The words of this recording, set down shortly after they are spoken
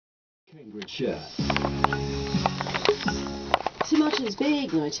Cambridgeshire. Sue Marchant's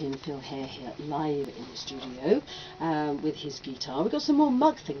big night in, Phil Hare here live in the studio with his guitar. We've got some more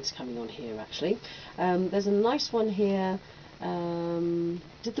mug things coming on here actually. There's a nice one here.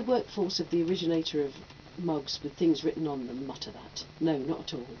 Did the workforce of the originator of mugs with things written on them mutter that? No, not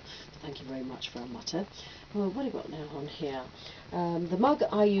at all. Thank you very much for our mutter. Well, what have we got now on here? The mug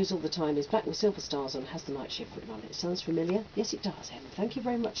I use all the time is black with silver stars on, has the night shift written on it. Sounds familiar? Yes, it does, Em. Thank you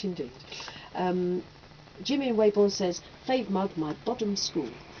very much indeed. Jimmy in Weybourne says, fave mug, my bottom school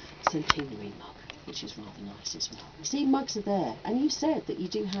centenary mug, which is rather nice as well. You see, mugs are there, and you said that you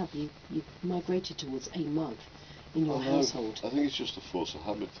do have, you migrated towards a mug in your household. I think it's just a force of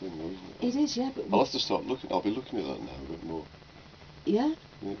habit thing, though, isn't it? It is, yeah, but... I'll have to start looking, I'll be looking at that now a bit more. Yeah?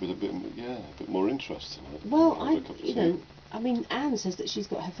 With a bit more interest in it. Well, I mean, Anne says that she's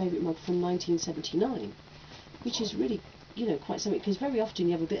got her favourite mug from 1979, which is really, quite something, because very often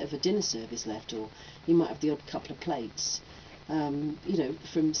you have a bit of a dinner service left, or you might have the odd couple of plates, from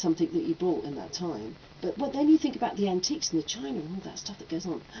something that you bought in that time. But then you think about the antiques and the china and all that stuff that goes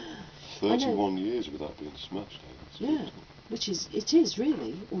on. 31 years without being smashed. Yeah, it is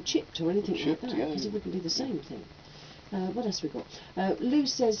really, or chipped or anything like that, yeah, because it wouldn't be the same thing. What else we got? Lou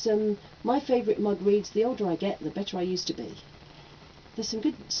says, my favourite mug reads, the older I get, the better I used to be. There's some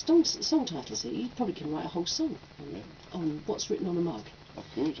good song titles here. You probably can write a whole song on what's written on a mug. I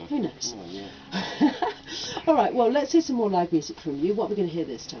could. Who knows? Oh, yeah. All right, well, let's hear some more live music from you. What are we going to hear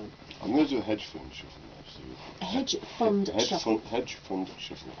this time? I'm going to do a hedge fund shuffle now. So a hedge fund shuffle? Hedge fund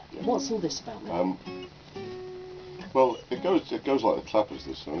shuffle, yeah. What's all this about now? Well, it goes like the clappers.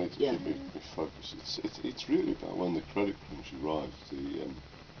 This, so I need to keep me focused. It's really about when the credit crunch arrived.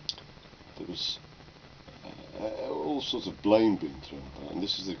 There was all sorts of blame being thrown about, and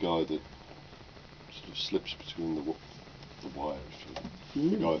this is the guy that sort of slips between the wire, if you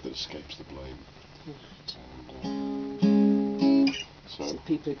like. The guy that escapes the blame. Right. And, so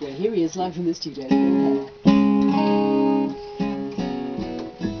people agree. Here he is live in the studio.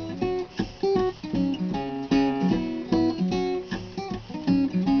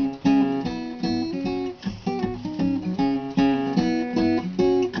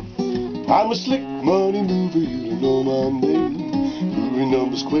 I'm a slick money mover, you don't know my name. Moving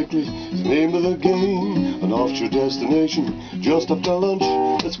numbers quickly is the name of the game. An offshore destination just after lunch.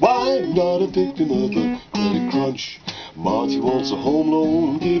 That's why I'm not a victim of the credit crunch. Marty wants a home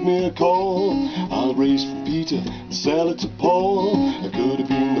loan, give me a call. I'll raise from Peter and sell it to Paul. I could have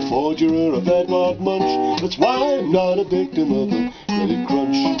been the forger of Edward Munch. That's why I'm not a victim of the credit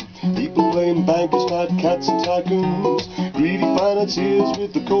crunch. People blame bankers, fat cats and tycoons, greedy financiers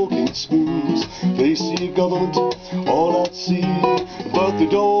with the cocaine spoons. They see government all at sea, but they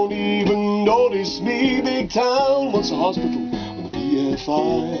don't even notice me. Big town wants a hospital on the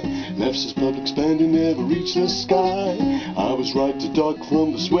PFI. Left says public spending never reached the sky. I was right to duck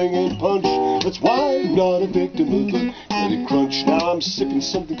from the swinging punch. That's why I'm not a victim of the credit crunch. Now I'm sipping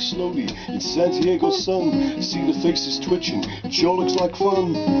something slowly in Santiago sun. See the faces twitching, it sure looks like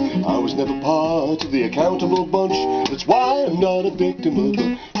fun. I was never part of the accountable bunch. That's why I'm not a victim of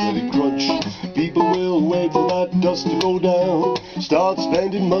the credit crunch. People will wait for that dust to go down, start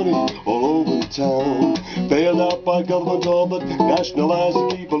spending money all over town. Bailed out by government all but nationalised. The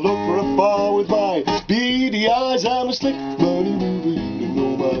people look for a bar with my beady eyes. I'm a slick money mover, you don't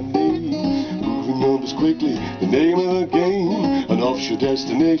know my name. Moving numbers quickly, the name of the game. An offshore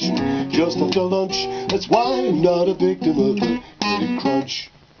destination just after lunch. That's why I'm not a victim of the credit crunch.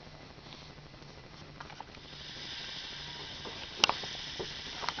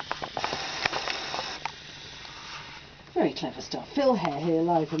 Very clever stuff. Phil Hare here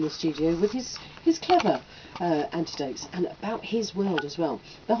live in the studio with his clever anecdotes and about his world as well.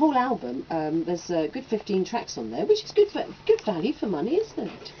 The whole album, there's a good 15 tracks on there, which is good value for money, isn't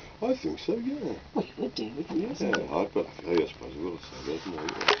it? I think so, yeah. Well, you would do, wouldn't you? I suppose I will say that, no,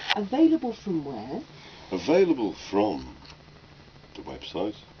 yeah. Available from where? Available from the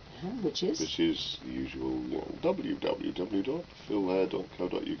website. Which is? Which is the usual,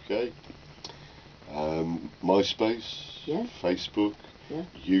 www.philhare.co.uk. MySpace, Facebook,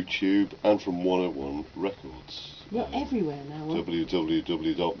 YouTube, and from 101 Records. You're everywhere now, aren't you?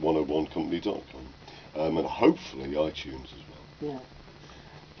 www.101company.com. And hopefully iTunes as well. Yeah.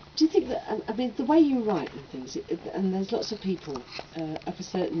 Do you think that, I mean, the way you write and things, and there's lots of people of a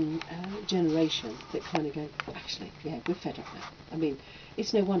certain generation that kind of go, actually, yeah, we're fed up now. I mean,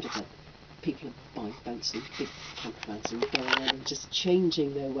 it's no wonder that people are buying boats and big campervans and going on and just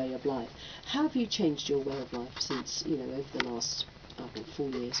changing their way of life. How have you changed your way of life since, over the last, 4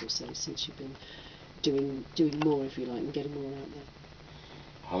 years or so, since you've been doing more, if you like, and getting more out there?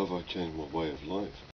 How have I changed my way of life?